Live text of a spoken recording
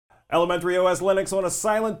Elementary OS Linux on a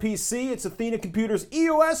silent PC. It's Athena Computer's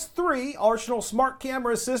EOS 3 Arsenal Smart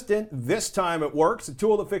Camera Assistant. This time it works, a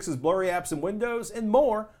tool that fixes blurry apps in Windows and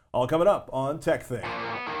more. All coming up on TechThing.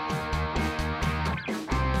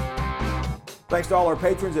 Thanks to all our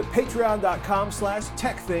patrons at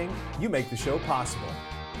patreon.com/TechThing. You make the show possible.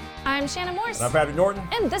 I'm Shannon Morse. And I'm Patrick Norton.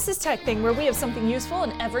 And this is TechThing, where we have something useful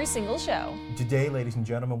in every single show. Today, ladies and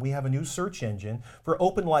gentlemen, we have a new search engine for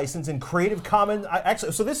open license and Creative Commons.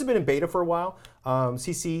 So this has been in beta for a while.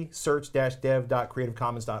 CC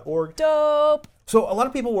search-dev.creativecommons.org. Dope. So a lot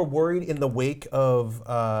of people were worried in the wake of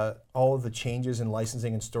all of the changes in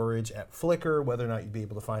licensing and storage at Flickr, whether or not you'd be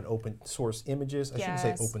able to find open source images. I shouldn't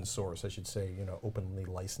say open source. I should say, openly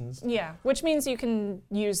licensed. Yeah, which means you can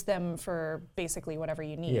use them for basically whatever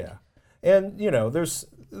you need. Yeah. And,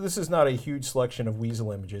 this is not a huge selection of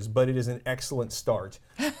weasel images, but it is an excellent start.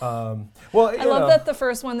 I love that the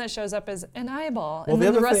first one that shows up is an eyeball, and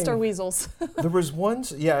then the rest are weasels. There was one,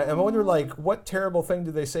 and I wonder, what terrible thing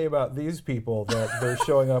did they say about these people that they're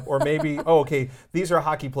showing up? Or maybe, these are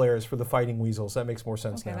hockey players for the fighting weasels. That makes more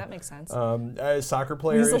sense now. Okay, that makes sense. Soccer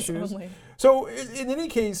player Weasels issues. only. So, in any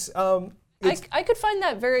case... I could find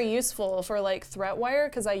that very useful for ThreatWire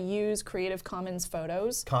because I use Creative Commons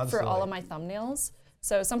photos for all of my thumbnails.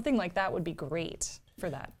 So something like that would be great for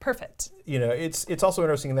that. Perfect. It's also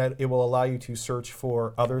interesting that it will allow you to search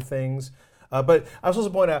for other things. But I was supposed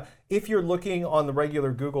to point out, if you're looking on the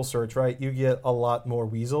regular Google search, right, you get a lot more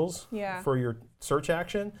weasels for your search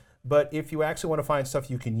action. But if you actually want to find stuff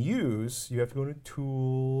you can use, you have to go to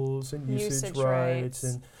Tools and Usage Rights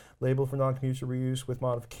and Label for non-commuter reuse with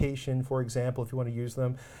modification, for example, if you want to use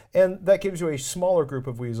them. And that gives you a smaller group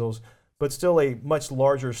of weasels, but still a much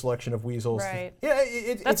larger selection of weasels. Right. Yeah,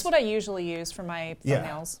 that's what I usually use for my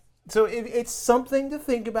thumbnails. So it's something to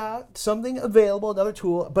think about, something available, another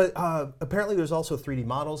tool. But apparently there's also 3D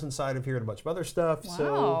models inside of here and a bunch of other stuff.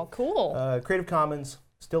 Wow, cool. Creative Commons,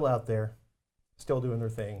 still out there, still doing their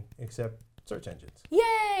thing, except search engines.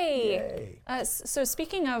 Yay! So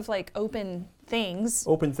speaking of open things,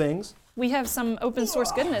 we have some open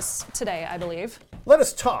source goodness today, I believe. Let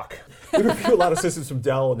us talk. We review a lot of systems from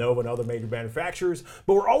Dell, Lenovo, and other major manufacturers,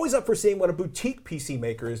 but we're always up for seeing what a boutique PC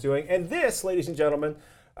maker is doing. And this, ladies and gentlemen,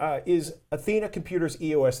 is Athena Computer's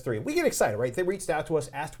EOS 3. We get excited, right? They reached out to us,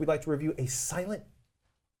 asked if we'd like to review a silent...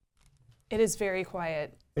 It is very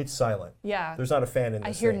quiet. It's silent. Yeah. There's not a fan in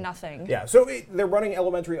this I hear thing. nothing. Yeah, so they're running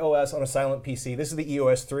Elementary OS on a silent PC. This is the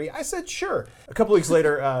EOS 3. I said, sure. A couple weeks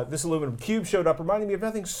later, this aluminum cube showed up, reminding me of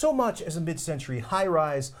nothing so much as a mid-century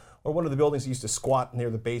high-rise or one of the buildings that used to squat near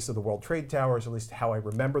the base of the World Trade Towers, at least how I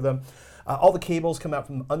remember them. All the cables come out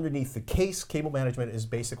from underneath the case. Cable management is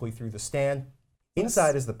basically through the stand.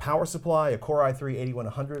 Inside is the power supply, a Core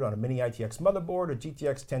i3-8100 on a mini ITX motherboard, a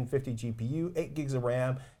GTX 1050 GPU, 8 gigs of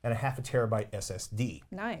RAM, and a half a terabyte SSD.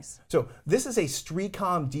 Nice. So this is a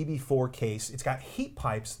Streacom DB4 case. It's got heat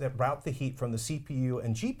pipes that route the heat from the CPU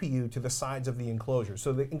and GPU to the sides of the enclosure.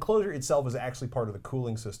 So the enclosure itself is actually part of the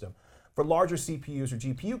cooling system. For larger CPUs or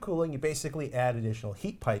GPU cooling, you basically add additional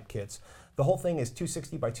heat pipe kits. The whole thing is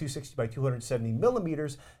 260 by 260 by 270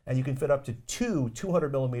 millimeters, and you can fit up to two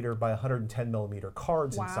 200 millimeter by 110 millimeter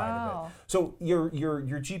cards inside of it. So your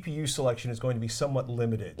GPU selection is going to be somewhat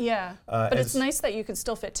limited. Yeah, but it's nice that you can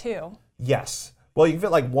still fit two. Yes. Well, you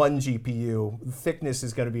can fit one GPU. Thickness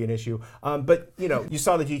is going to be an issue. But, you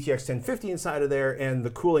saw the GTX 1050 inside of there and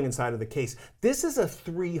the cooling inside of the case. This is a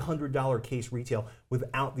 $300 case retail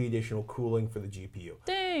without the additional cooling for the GPU.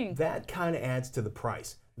 Dang. That kind of adds to the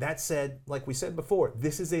price. That said, like we said before,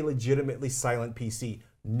 this is a legitimately silent PC.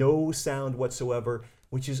 No sound whatsoever,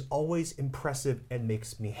 which is always impressive and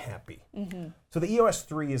makes me happy. Mm-hmm. So the EOS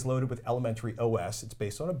 3 is loaded with Elementary OS. It's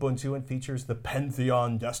based on Ubuntu and features the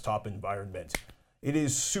Pantheon desktop environment. It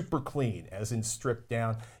is super clean, as in stripped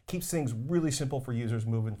down. Keeps things really simple for users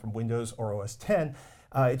moving from Windows or OS X.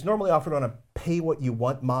 It's normally offered on a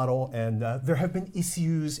pay-what-you-want model, and there have been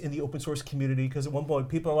issues in the open source community because at one point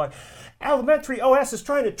people are like, Elementary OS is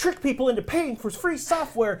trying to trick people into paying for free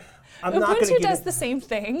software. Ubuntu does the same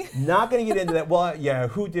thing. Not going to get into that. Well, yeah,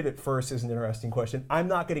 who did it first is an interesting question. I'm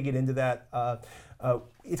not going to get into that.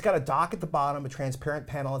 It's got a dock at the bottom, a transparent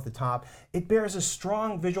panel at the top. It bears a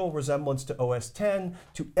strong visual resemblance to OS X,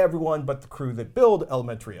 to everyone but the crew that build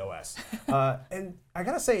Elementary OS. And I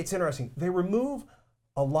got to say, it's interesting. They remove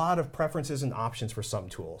a lot of preferences and options for some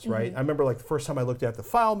tools, right? Mm-hmm. I remember the first time I looked at the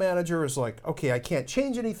file manager, it was like, okay, I can't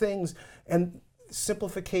change any things. And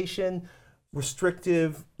simplification,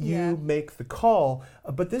 restrictive, you make the call.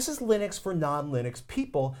 But this is Linux for non-Linux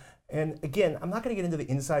people. And again, I'm not going to get into the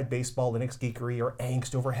inside baseball Linux geekery or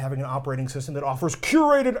angst over having an operating system that offers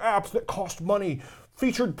curated apps that cost money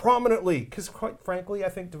featured prominently because, quite frankly, I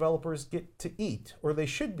think developers get to eat, or they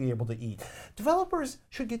should be able to eat. Developers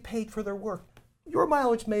should get paid for their work. Your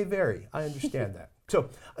mileage may vary. I understand that. So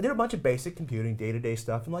I did a bunch of basic computing, day-to-day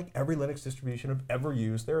stuff, and like every Linux distribution I've ever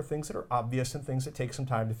used, there are things that are obvious and things that take some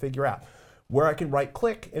time to figure out. Where I can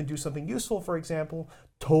right-click and do something useful, for example,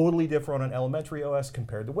 totally different on Elementary OS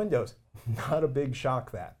compared to Windows. Not a big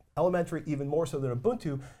shock that. Elementary, even more so than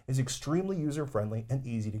Ubuntu, is extremely user-friendly and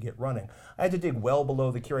easy to get running. I had to dig well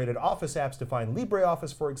below the curated Office apps to find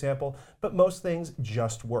LibreOffice, for example, but most things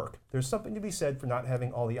just work. There's something to be said for not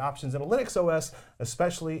having all the options in a Linux OS,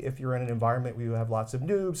 especially if you're in an environment where you have lots of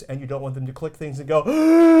noobs and you don't want them to click things and go,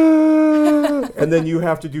 and then you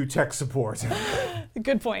have to do tech support.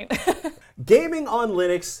 Good point. Gaming on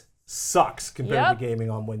Linux sucks compared to gaming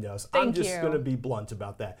on Windows. I'm just going to be blunt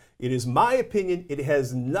about that. It is my opinion. It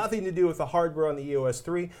has nothing to do with the hardware on the EOS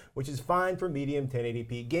 3, which is fine for medium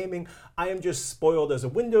 1080p gaming. I am just spoiled as a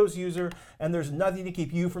Windows user, and there's nothing to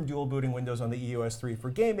keep you from dual booting Windows on the EOS 3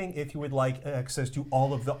 for gaming if you would like access to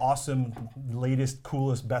all of the awesome, latest,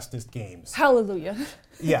 coolest, bestest games. Hallelujah.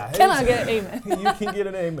 Yeah. Can I get an amen? You can get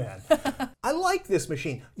an amen. I like this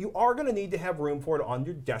machine. You are going to need to have room for it on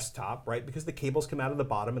your desktop, right? Because the cables come out of the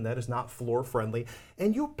bottom, and that is not floor friendly.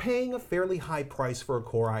 And you're paying a fairly high price for a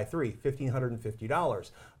Core i3,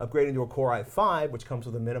 $1,550. Upgrading to a Core i5, which comes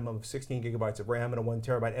with a minimum of 16 gigabytes of RAM and a 1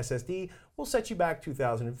 terabyte SSD, will set you back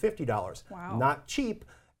 $2,050. Wow. Not cheap,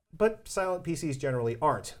 but silent PCs generally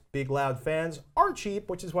aren't. Big loud fans are cheap,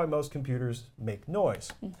 which is why most computers make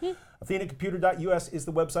noise. AthenaComputer.us is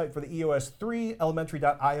the website for the EOS 3,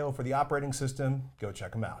 Elementary.io for the operating system. Go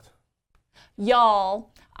check them out.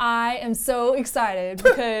 Y'all, I am so excited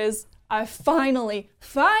because I finally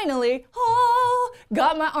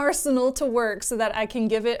got my Arsenal to work so that I can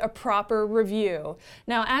give it a proper review.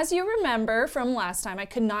 Now, as you remember from last time, I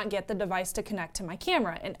could not get the device to connect to my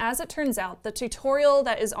camera. And as it turns out, the tutorial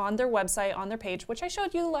that is on their website, on their page, which I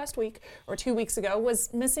showed you last week or 2 weeks ago,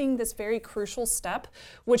 was missing this very crucial step,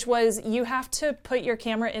 which was you have to put your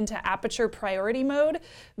camera into aperture priority mode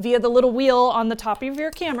via the little wheel on the top of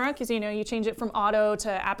your camera, because you change it from auto to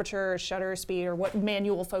aperture or shutter speed or what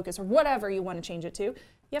manual focus or whatever you want to change it to.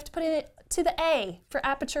 You have to put it to the A for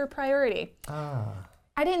aperture priority.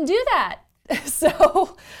 I didn't do that.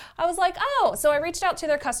 So I was like, oh. So I reached out to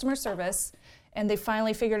their customer service, and they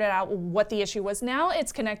finally figured out what the issue was. Now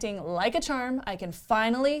it's connecting like a charm. I can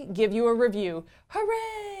finally give you a review.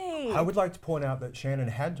 Hooray! I would like to point out that Shannon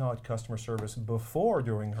had talked to customer service before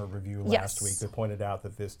doing her review last week. They pointed out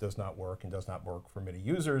that this does not work and does not work for many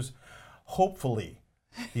users. Hopefully,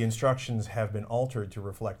 the instructions have been altered to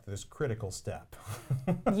reflect this critical step.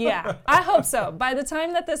 Yeah, I hope so. By the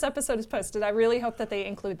time that this episode is posted, I really hope that they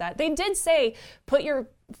include that. They did say put your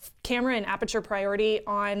camera and aperture priority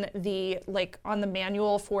on the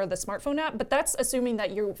manual for the smartphone app, but that's assuming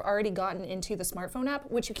that you've already gotten into the smartphone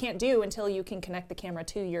app, which you can't do until you can connect the camera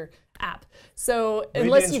to your app. So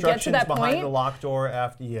unless you get to that point, behind the lock door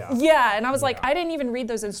after, yeah, and I was like, I didn't even read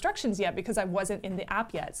those instructions yet because I wasn't in the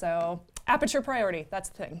app yet. So aperture priority, that's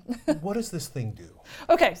the thing. What does this thing do?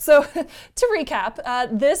 Okay, so to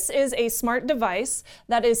recap, this is a smart device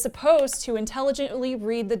that is supposed to intelligently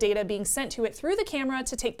read the data being sent to it through the camera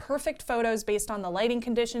to take perfect photos based on the lighting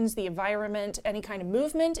conditions, the environment, any kind of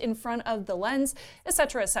movement in front of the lens,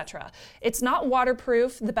 etc., etc. It's not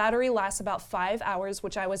waterproof. The battery lasts about 5 hours,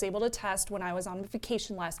 which I was able to test when I was on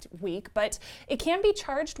vacation last week, but it can be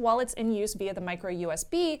charged while it's in use via the micro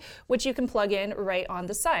USB, which you can plug in right on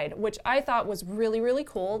the side, which I thought was really, really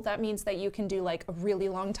cool. That means that you can do like a really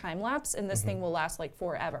long time lapse, and this thing will last like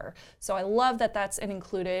forever. So I love that that's an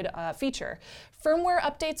included feature. Firmware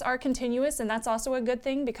updates are continuous, and that's also a good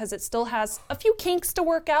thing because it still has a few kinks to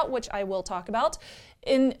work out, which I will talk about.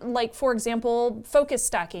 In, like, for example, focus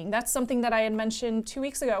stacking. That's something that I had mentioned 2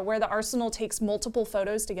 weeks ago, where the Arsenal takes multiple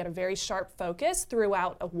photos to get a very sharp focus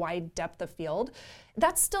throughout a wide depth of field.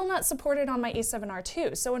 That's still not supported on my A7R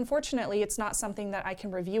II, so unfortunately it's not something that I can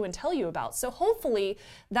review and tell you about. So hopefully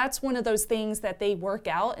that's one of those things that they work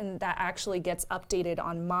out and that actually gets updated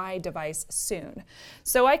on my device soon.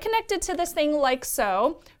 So I connected to this thing like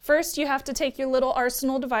so. First, you have to take your little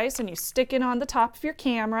Arsenal device and you stick it on the top of your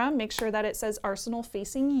camera. Make sure that it says Arsenal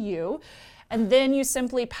facing you. And then you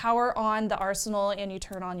simply power on the Arsenal and you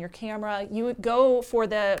turn on your camera. You go for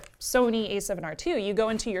the Sony A7R II, you go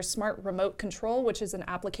into your smart remote control, which is an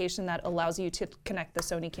application that allows you to connect the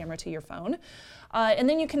Sony camera to your phone. And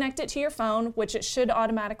then you connect it to your phone, which it should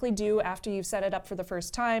automatically do after you've set it up for the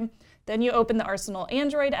first time. Then you open the Arsenal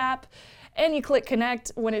Android app. and you click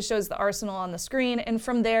connect when it shows the arsenal on the screen, and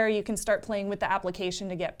from there you can start playing with the application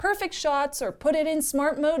to get perfect shots or put it in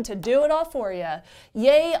smart mode to do it all for you.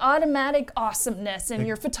 Yay, automatic awesomeness in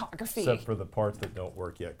your photography. Except for the parts that don't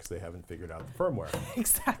work yet because they haven't figured out the firmware.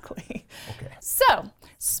 Exactly. Okay. So,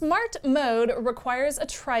 smart mode requires a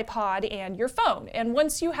tripod and your phone. And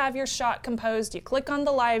once you have your shot composed, you click on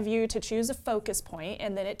the live view to choose a focus point,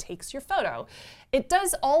 and then it takes your photo. It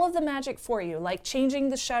does all of the magic for you, like changing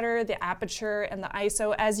the shutter, the aperture, and the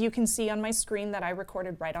ISO, as you can see on my screen that I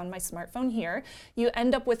recorded right on my smartphone here. You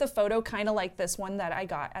end up with a photo kind of like this one that I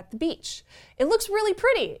got at the beach. It looks really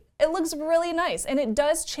pretty. It looks really nice, and it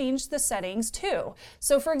does change the settings too.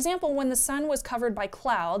 So for example, when the sun was covered by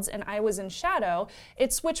clouds and I was in shadow,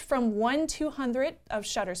 it switched from 1/200th of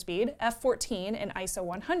shutter speed, f14 and ISO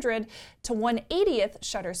 100, to 1/80th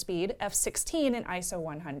shutter speed, f16 and ISO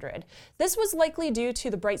 100. This was likely due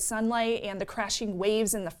to the bright sunlight and the crashing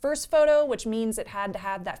waves in the first photo, which means it had to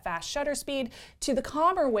have that fast shutter speed, to the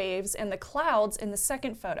calmer waves and the clouds in the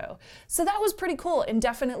second photo. So that was pretty cool and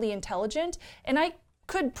definitely intelligent, and I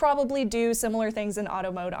could probably do similar things in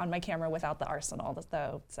auto mode on my camera without the arsenal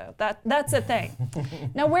though, so that's a thing.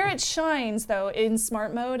 Now where it shines though in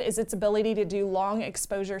smart mode is its ability to do long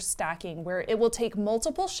exposure stacking, where it will take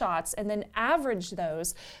multiple shots and then average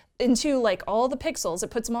those into like all the pixels.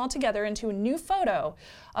 It puts them all together into a new photo.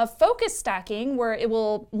 Focus stacking, where it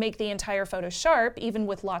will make the entire photo sharp, even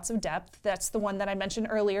with lots of depth. That's the one that I mentioned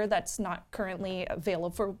earlier that's not currently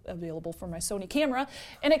available for my Sony camera.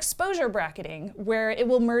 And exposure bracketing, where it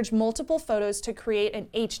will merge multiple photos to create an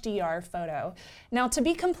HDR photo. Now, to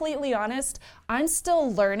be completely honest, I'm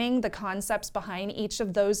still learning the concepts behind each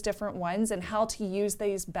of those different ones and how to use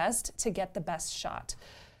these best to get the best shot.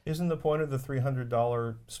 Isn't the point of the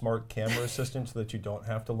 $300 smart camera assistant so that you don't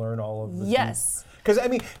have to learn all of the? Yes. Because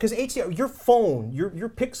HDR, your phone, your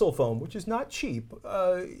Pixel phone, which is not cheap,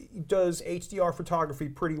 does HDR photography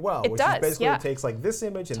pretty well. It does, is basically yeah. it takes like this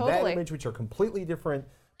image and Totally. that image, which are completely different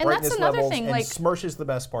And brightness that's another levels, thing, and like, smushes the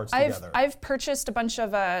best parts together. I've purchased a bunch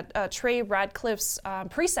of Trey Radcliffe's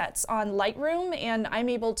presets on Lightroom, and I'm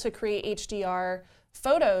able to create HDR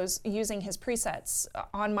photos using his presets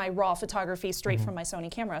on my raw photography straight from my Sony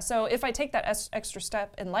camera. So if I take that extra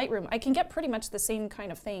step in Lightroom, I can get pretty much the same kind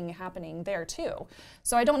of thing happening there too.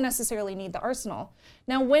 So I don't necessarily need the arsenal.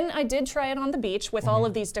 Now when I did try it on the beach with all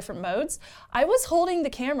of these different modes, I was holding the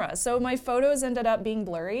camera, so my photos ended up being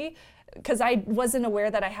blurry, because I wasn't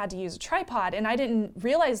aware that I had to use a tripod, and I didn't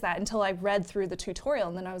realize that until I read through the tutorial,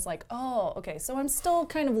 and then I was like, oh, okay, so I'm still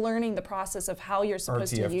kind of learning the process of how you're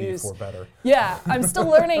supposed to use. RTFD for better. Yeah, I'm still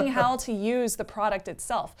learning how to use the product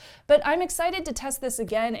itself. But I'm excited to test this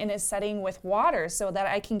again in a setting with water so that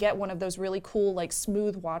I can get one of those really cool, like,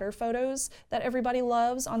 smooth water photos that everybody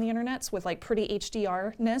loves on the internets with like pretty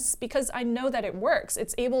HDR-ness, because I know that it works.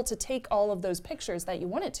 It's able to take all of those pictures that you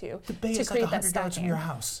want it to bay is create like that 100 yards from stacking. your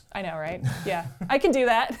house. I know, right? Yeah, I can do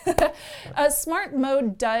that. Smart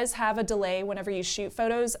mode does have a delay whenever you shoot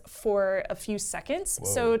photos for a few seconds. Whoa.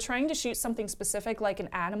 So trying to shoot something specific like an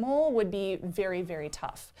animal would be very, very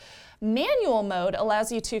tough. Manual mode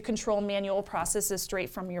allows you to control manual processes straight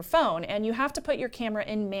from your phone, and you have to put your camera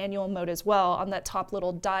in manual mode as well on that top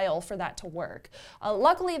little dial for that to work.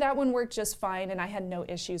 Luckily, that one worked just fine, and I had no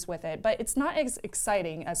issues with it, but it's not as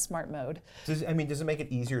exciting as smart mode. Does it make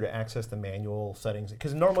it easier to access the manual settings?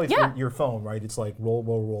 Because normally Yeah. for your phone, right, it's like roll,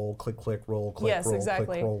 roll, roll, click, click, roll, click, Yes, roll, exactly.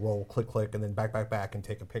 click, roll, roll, click, click, and then back, back, back, and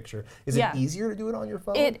take a picture. Is Yeah. it easier to do it on your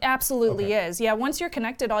phone? It absolutely Okay. is. Yeah, once you're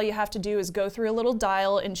connected, all you have to do is go through a little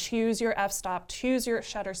dial and choose your f-stop, choose your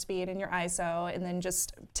shutter speed and your ISO, and then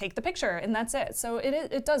just take the picture, and that's it. So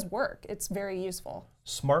it does work. It's very useful.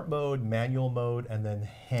 Smart mode, manual mode, and then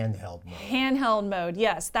handheld mode. Handheld mode,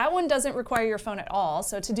 yes. That one doesn't require your phone at all.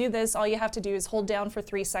 So to do this, all you have to do is hold down for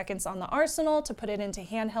 3 seconds on the arsenal to put it into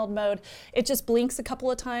handheld mode. It just blinks a couple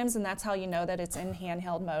of times, and that's how you know that it's in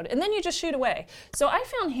handheld mode. And then you just shoot away. So I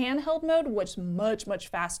found handheld mode was much, much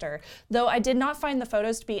faster, though I did not find the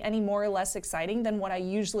photos to be any more or less exciting than what I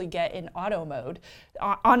usually get in auto mode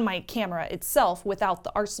on my camera itself without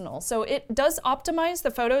the arsenal. So it does optimize the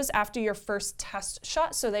photos after your first test shot.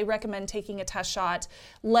 So they recommend taking a test shot,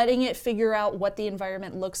 letting it figure out what the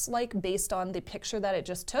environment looks like based on the picture that it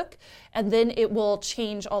just took, and then it will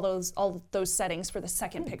change all those settings for the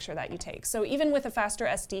second picture that you take. So even with a faster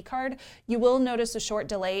SD card, you will notice a short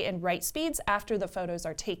delay in write speeds after the photos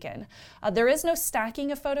are taken. There is no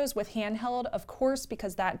stacking of photos with handheld, of course,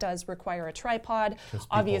 because that does require a tripod. Because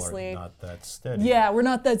Obviously, people are not that steady. yeah, we're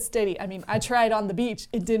not that steady. I mean, I tried on the beach,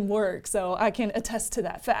 it didn't work, so I can attest to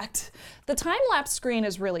that fact. The time-lapse screen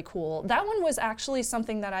is really cool. That one was actually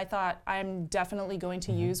something that I thought I'm definitely going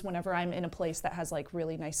to use whenever I'm in a place that has like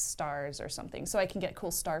really nice stars or something. So I can get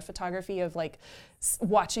cool star photography of like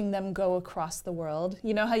watching them go across the world.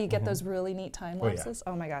 You know how you get those really neat time lapses?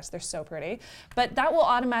 Oh my gosh, they're so pretty. But that will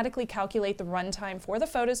automatically calculate the runtime for the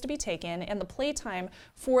photos to be taken and the play time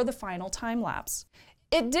for the final time lapse.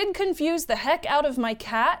 It did confuse the heck out of my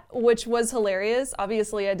cat, which was hilarious.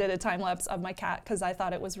 Obviously, I did a time lapse of my cat because I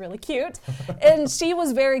thought it was really cute. And she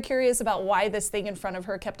was very curious about why this thing in front of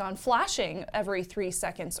her kept on flashing every 3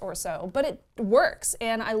 seconds or so. But it works,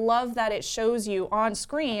 and I love that it shows you on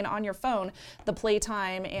screen on your phone the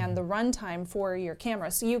playtime and the runtime for your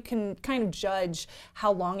camera. So you can kind of judge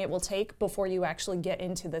how long it will take before you actually get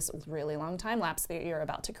into this really long time lapse that you're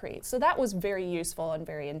about to create. So that was very useful and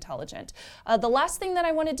very intelligent. The last thing that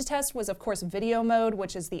I wanted to test was, of course, video mode,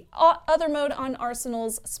 which is the other mode on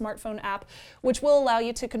Arsenal's smartphone app, which will allow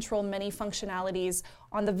you to control many functionalities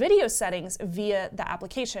on the video settings via the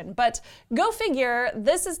application. But go figure,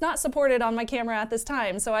 this is not supported on my camera at this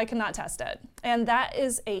time, so I cannot test it. And that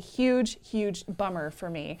is a huge, huge bummer for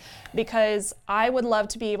me, because I would love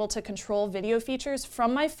to be able to control video features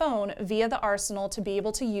from my phone via the Arsenal to be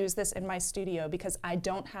able to use this in my studio, because I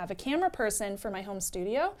don't have a camera person for my home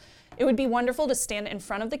studio. It would be wonderful to stand in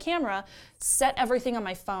front of the camera, set everything on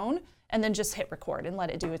my phone, and then just hit record and let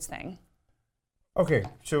it do its thing. Okay,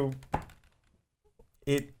 so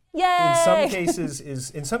it Yay!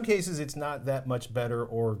 in some cases it's not that much better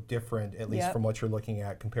or different, at least from what you're looking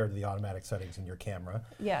at, compared to the automatic settings in your camera.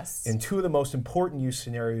 Yes. In two of the most important use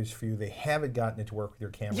scenarios for you, they haven't gotten it to work with your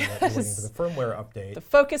camera yet. You're waiting for the firmware update. The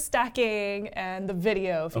focus stacking and the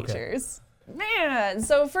video features. Man,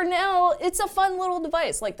 so for now, it's a fun little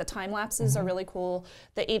device. Like the time lapses are really cool.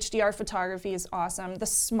 The HDR photography is awesome. The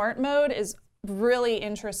smart mode is really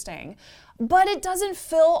interesting, but it doesn't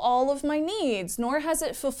fill all of my needs, nor has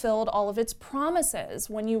it fulfilled all of its promises.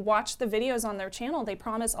 When you watch the videos on their channel, they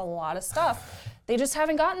promise a lot of stuff. They just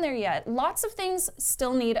haven't gotten there yet. Lots of things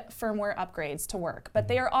still need firmware upgrades to work, but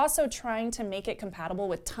they are also trying to make it compatible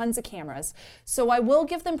with tons of cameras. So I will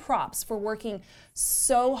give them props for working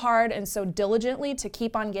so hard and so diligently to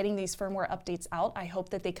keep on getting these firmware updates out. I hope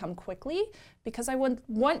that they come quickly, because I would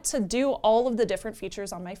want to do all of the different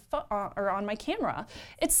features on my on my camera.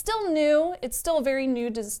 It's still new. It's still a very new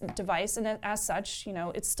device, and as such, you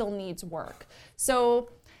know, it still needs work. So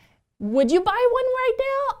would you buy one right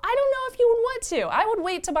now? I don't know if you would want to. I would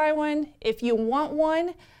wait to buy one if you want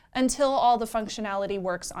one until all the functionality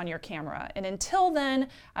works on your camera. And until then,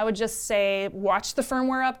 I would just say watch the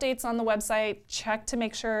firmware updates on the website, check to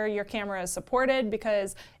make sure your camera is supported,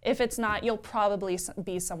 because if it's not, you'll probably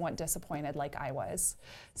be somewhat disappointed like I was.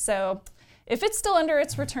 So if it's still under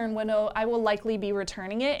its return window, I will likely be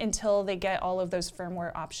returning it until they get all of those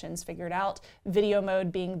firmware options figured out, video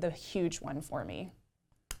mode being the huge one for me.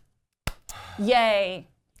 Yay.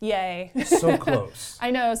 Yay. So close.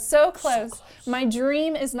 I know, so close. My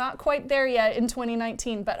dream is not quite there yet in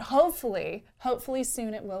 2019, but hopefully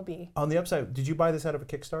soon it will be. On the upside, did you buy this out of a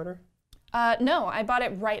Kickstarter? No, I bought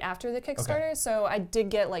it right after the Kickstarter, so I did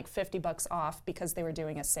get like $50 off because they were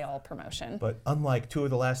doing a sale promotion. But unlike two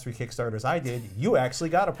of the last three Kickstarters I did, you actually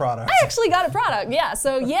got a product. I actually got a product, yeah.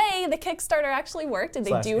 So yay, the Kickstarter actually worked, and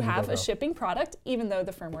they do have a shipping product, even though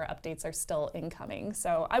the firmware updates are still incoming.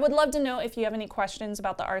 So I would love to know if you have any questions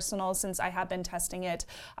about the Arsenal, since I have been testing it.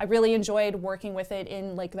 I really enjoyed working with it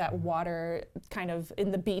in like that water, kind of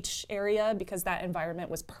in the beach area, because that environment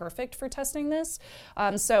was perfect for testing this.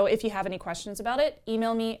 So if you have any questions about it,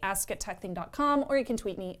 email me, ask@techthing.com, or you can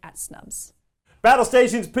tweet me @snubs. Battle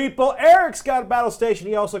stations, people. Eric's got a battle station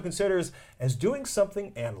he also considers as doing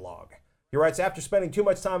something analog. He writes, after spending too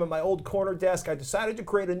much time at my old corner desk, I decided to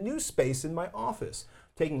create a new space in my office.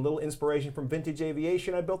 Taking a little inspiration from vintage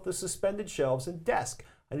aviation, I built the suspended shelves and desk.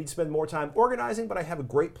 I need to spend more time organizing, but I have a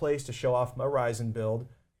great place to show off my Ryzen build.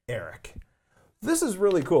 Eric. This is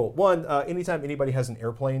really cool. One, anytime anybody has an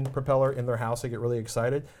airplane propeller in their house, I get really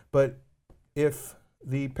excited. But if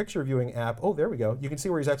the picture viewing app, oh, there we go. You can see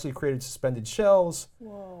where he's actually created suspended shelves.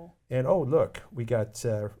 Whoa. And oh, look, we got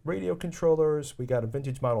radio controllers. We got a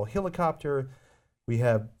vintage model helicopter. We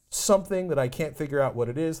have something that I can't figure out what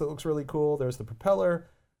it is that looks really cool. There's the propeller,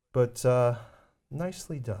 but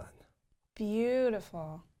nicely done.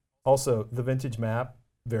 Beautiful. Also, the vintage map,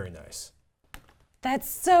 very nice. That's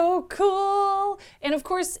so cool! And of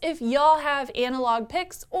course, if y'all have analog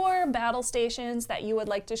pics or battle stations that you would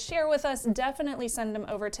like to share with us, definitely send them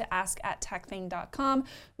over to ask@techthing.com.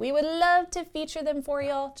 We would love to feature them for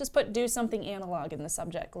y'all. Just put "do something analog" in the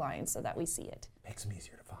subject line so that we see it. Makes them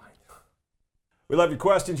easier to find. We love your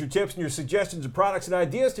questions, your tips, and your suggestions of products and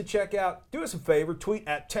ideas to check out. Do us a favor, tweet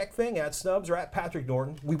at TechThing, at Snubs, or at Patrick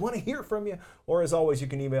Norton. We want to hear from you. Or as always, you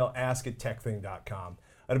can email ask@techthing.com.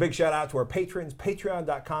 And a big shout out to our patrons,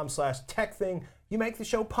 patreon.com/techthing. You make the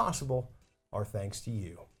show possible. Our thanks to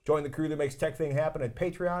you. Join the crew that makes TechThing happen at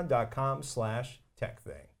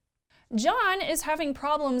patreon.com/techthing. John is having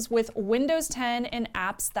problems with Windows 10 and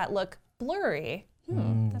apps that look blurry.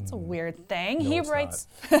 That's a weird thing. No, he it's writes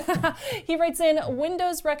he writes in,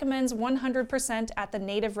 Windows recommends 100% at the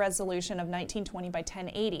native resolution of 1920 by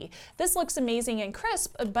 1080. This looks amazing and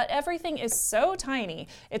crisp, but everything is so tiny,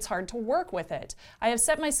 it's hard to work with it. I have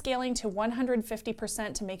set my scaling to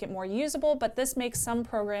 150% to make it more usable, but this makes some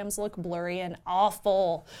programs look blurry and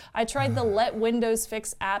awful. I tried the Let Windows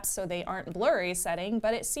Fix apps so they aren't blurry setting,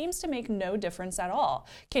 but it seems to make no difference at all.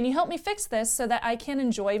 Can you help me fix this so that I can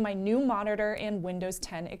enjoy my new monitor and Windows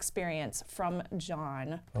 10 experience? From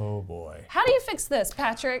John. Oh boy. How do you fix this,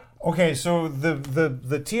 Patrick? Okay, so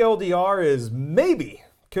the TLDR is maybe,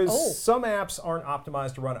 because some apps aren't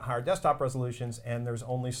optimized to run at higher desktop resolutions, and there's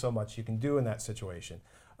only so much you can do in that situation.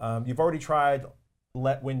 You've already tried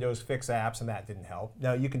Let Windows Fix apps, and that didn't help.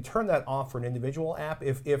 Now you can turn that off for an individual app.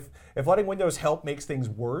 If letting Windows help makes things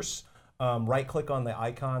worse, right-click on the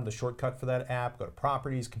icon, the shortcut for that app, go to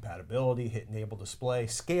Properties, Compatibility, hit Enable Display,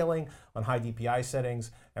 Scaling on high DPI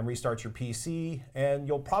settings, and restart your PC, and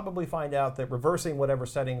you'll probably find out that reversing whatever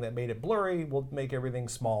setting that made it blurry will make everything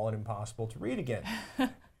small and impossible to read again.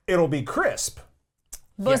 It'll be crisp.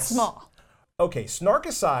 But small. Okay, snark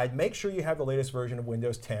aside, make sure you have the latest version of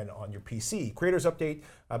Windows 10 on your PC. Creators Update,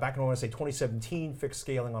 back in, I want to say 2017, fixed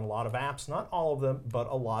scaling on a lot of apps. Not all of them, but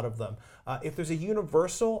a lot of them. If there's a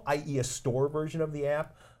universal, i.e. a store version of the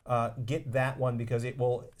app, get that one because it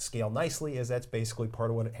will scale nicely, as that's basically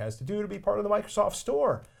part of what it has to do to be part of the Microsoft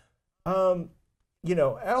Store. I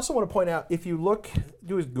also want to point out, if you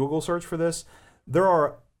do a Google search for this, there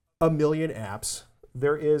are a million apps.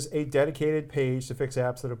 There is a dedicated page to fix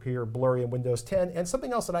apps that appear blurry in Windows 10. And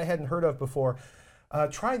something else that I hadn't heard of before,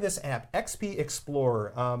 try this app, XP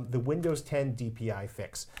Explorer, the Windows 10 DPI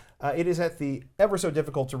fix. It is at the ever so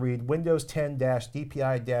difficult to read Windows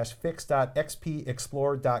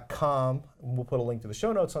 10-DPI-fix.xpexplorer.com. We'll put a link to the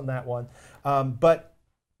show notes on that one. But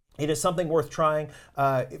it is something worth trying.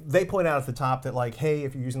 They point out at the top that, like, hey,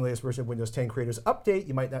 if you're using the latest version of Windows 10 Creators Update,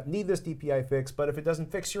 you might not need this DPI fix, but if it doesn't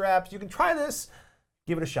fix your apps, you can try this.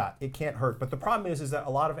 Give it a shot. It can't hurt. But the problem is that a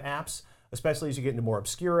lot of apps, especially as you get into more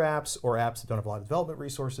obscure apps or apps that don't have a lot of development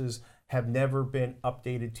resources, have never been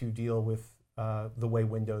updated to deal with the way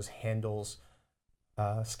Windows handles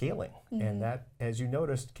scaling. And that, as you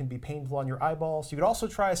noticed, can be painful on your eyeballs. You could also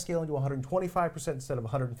try scaling to 125% instead of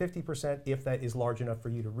 150% if that is large enough for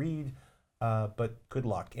you to read. But good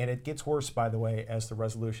luck. And it gets worse, by the way, as the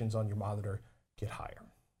resolutions on your monitor get higher.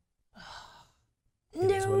 It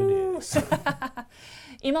is what it is.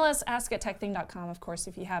 Email us, ask@techthing.com, of course,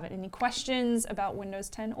 if you have any questions about Windows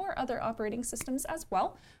 10 or other operating systems as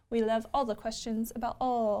well. We love all the questions about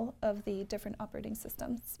all of the different operating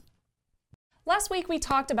systems. Last week, we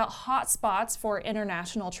talked about hotspots for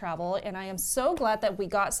international travel, and I am so glad that we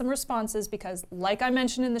got some responses because, like I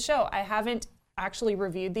mentioned in the show, I haven't actually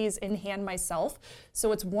reviewed these in hand myself,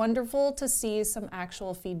 so it's wonderful to see some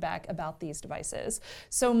actual feedback about these devices.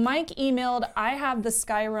 So Mike emailed, I have the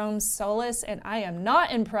Skyroam Solus and I am not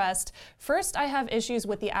impressed. First, I have issues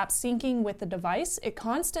with the app syncing with the device. It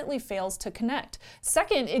constantly fails to connect.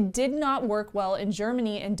 Second, it did not work well in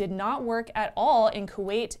Germany and did not work at all in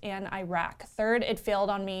Kuwait and Iraq. Third, it failed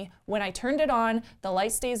on me. When I turned it on, the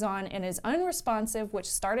light stays on and is unresponsive, which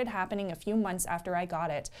started happening a few months after I got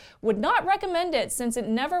it. Would not recommend it since it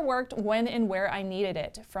never worked when and where I needed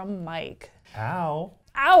it. From Mike. Ow.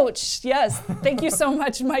 Ouch. Yes. Thank you so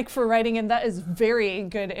much, Mike, for writing in. That is very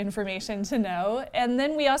good information to know. And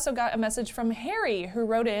then we also got a message from Harry, who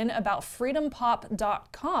wrote in about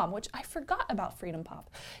freedompop.com, which I forgot about Freedom Pop.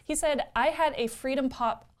 He said, I had a Freedom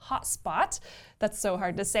Pop hotspot. That's so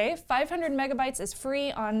hard to say. 500 megabytes is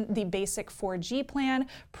free on the basic 4G plan.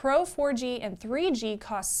 Pro 4G and 3G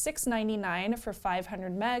cost $6.99 for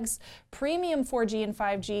 500 megs. Premium 4G and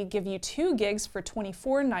 5G give you 2 gigs for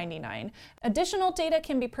 $24.99. Additional data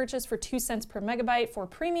can be purchased for 2 cents per megabyte for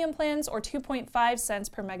premium plans or 2.5 cents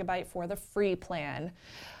per megabyte for the free plan.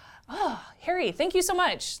 Oh, Harry, thank you so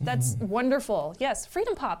much. That's wonderful. Yes,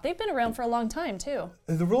 Freedom Pop, they've been around for a long time too.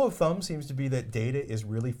 The rule of thumb seems to be that data is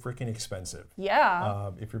really freaking expensive.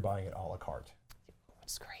 Yeah. If you're buying it a la carte.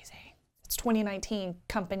 It's crazy. It's 2019,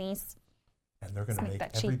 companies. And they're going to make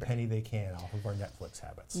every penny they can off of our Netflix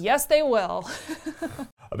habits. Yes, they will.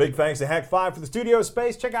 A big thanks to Hack5 for the studio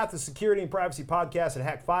space. Check out the Security and Privacy Podcast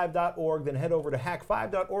at hack5.org. Then head over to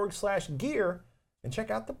hack5.org/gear and check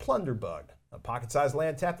out the Plunderbug, a pocket-sized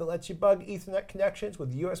LAN tap that lets you bug Ethernet connections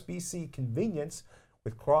with USB-C convenience.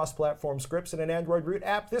 With cross-platform scripts and an Android root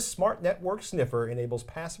app, this smart network sniffer enables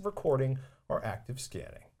passive recording or active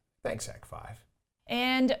scanning. Thanks, Hack5.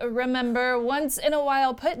 And remember, once in a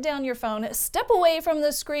while, put down your phone, step away from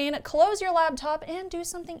the screen, close your laptop, and do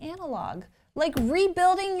something analog. Like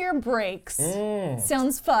rebuilding your brakes.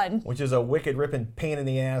 Sounds fun. Which is a wicked ripping pain in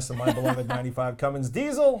the ass of my beloved 95 Cummins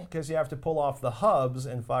diesel, because you have to pull off the hubs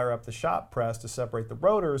and fire up the shop press to separate the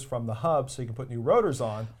rotors from the hubs so you can put new rotors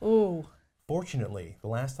on. Ooh. Fortunately, the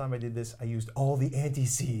last time I did this, I used all the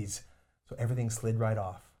anti-seize, so everything slid right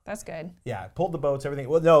off. That's good. Yeah, I pulled the boats, everything.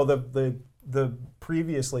 Well, no, the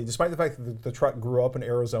previously, despite the fact that the truck grew up in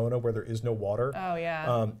Arizona where there is no water, Oh,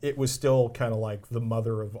 yeah. it was still kind of like the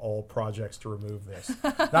mother of all projects to remove this.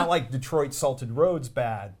 Not like Detroit salted roads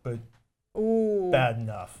bad, but Ooh. bad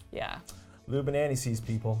enough. Yeah. Lube and anti-seize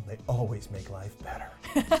people, they always make life better.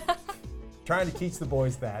 Trying to teach the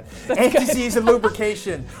boys that. Anti-seize and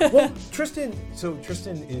lubrication. Well, Tristan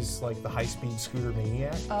is like the high-speed scooter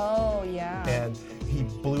maniac. Oh, yeah. And he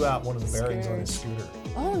blew out one of the bearings on his scooter.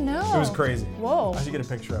 Oh, no. It was crazy. Whoa. I should get a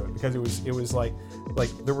picture of it because it was like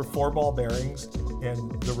there were 4-ball bearings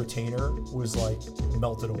and the retainer was like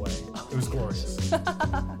melted away. It was glorious.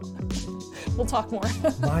 We'll talk more.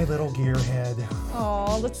 My little gearhead.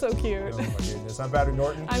 Oh, that's so cute. Oh my goodness. I'm Patrick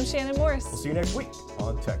Norton. I'm Shannon Morse. We'll see you next week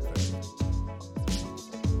on Tech Thing.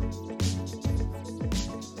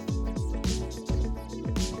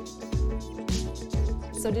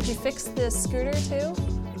 So did you fix the scooter too?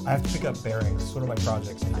 I have to pick up bearings. It's one of my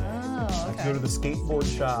projects today. Oh, I have to okay. go to the skateboard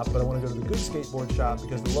shop, but I want to go to the good skateboard shop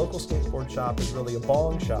because the local skateboard shop is really a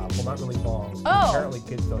bong shop. Well, not really bongs. Oh. Apparently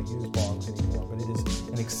kids don't use bongs anymore, but it is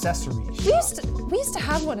an accessory shop. We used to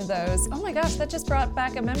have one of those. Oh my gosh, that just brought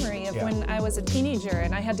back a memory of Yeah. when I was a teenager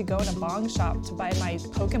and I had to go in a bong shop to buy my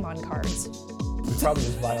Pokemon cards. We probably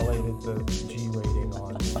just violated the G rating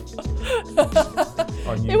on YouTube.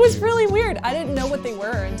 It was really weird. I didn't know what they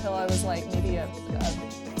were until I was like maybe a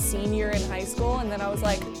senior in high school, and then I was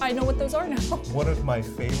like, I know what those are now. One of my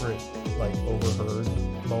favorite overheard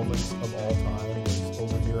moments of all time was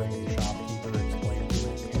overhearing a shopkeeper explain to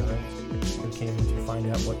a parent who came in to find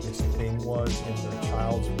out what this thing was in their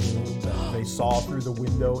child's room that they saw through the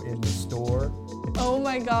window in the store. Oh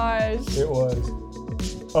my gosh. It was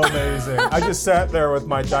amazing. I just sat there with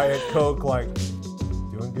my Diet Coke like,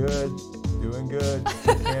 doing good.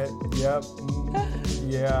 Yep,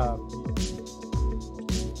 yeah.